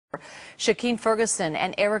Shakeen Ferguson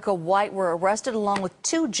and Erica White were arrested along with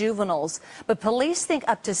 2 juveniles, but police think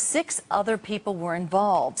up to 6 other people were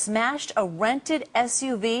involved. Smashed a rented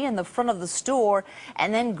SUV in the front of the store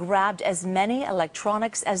and then grabbed as many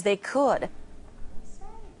electronics as they could.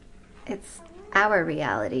 It's our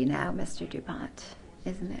reality now, Mr. DuPont,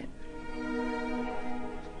 isn't it?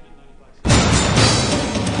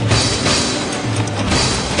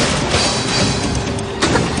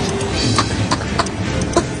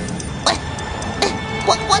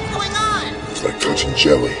 What's going on? It's like touching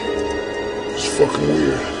jelly. It's fucking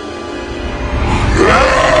weird.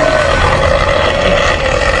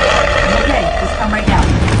 Okay, just come right now.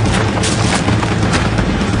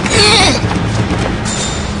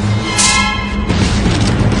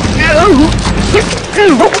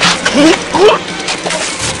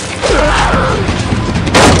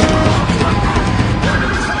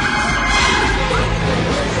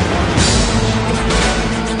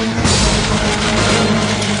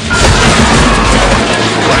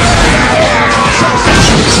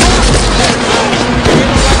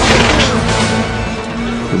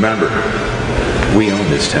 Remember, we own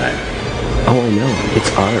this time. Oh, I know. It's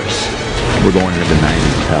ours. We're going to the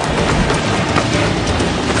 90s hell.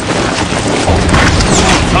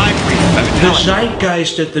 The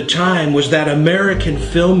zeitgeist at the time was that American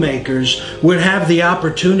filmmakers would have the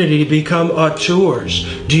opportunity to become auteurs.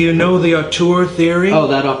 Do you know the auteur theory? Oh,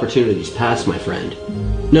 that opportunity's past, my friend.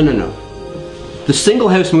 No. The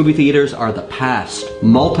single-house movie theaters are the past.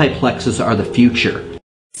 Multiplexes are the future.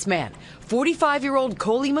 This man, 45-year-old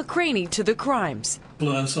Coley McCraney, to the crimes.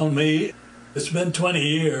 Influence on me. It's been 20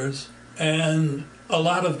 years and a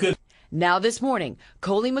lot of good. Now this morning,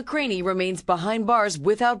 Coley McCraney remains behind bars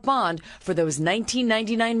without bond for those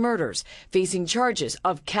 1999 murders, facing charges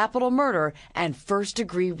of capital murder and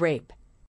first-degree rape.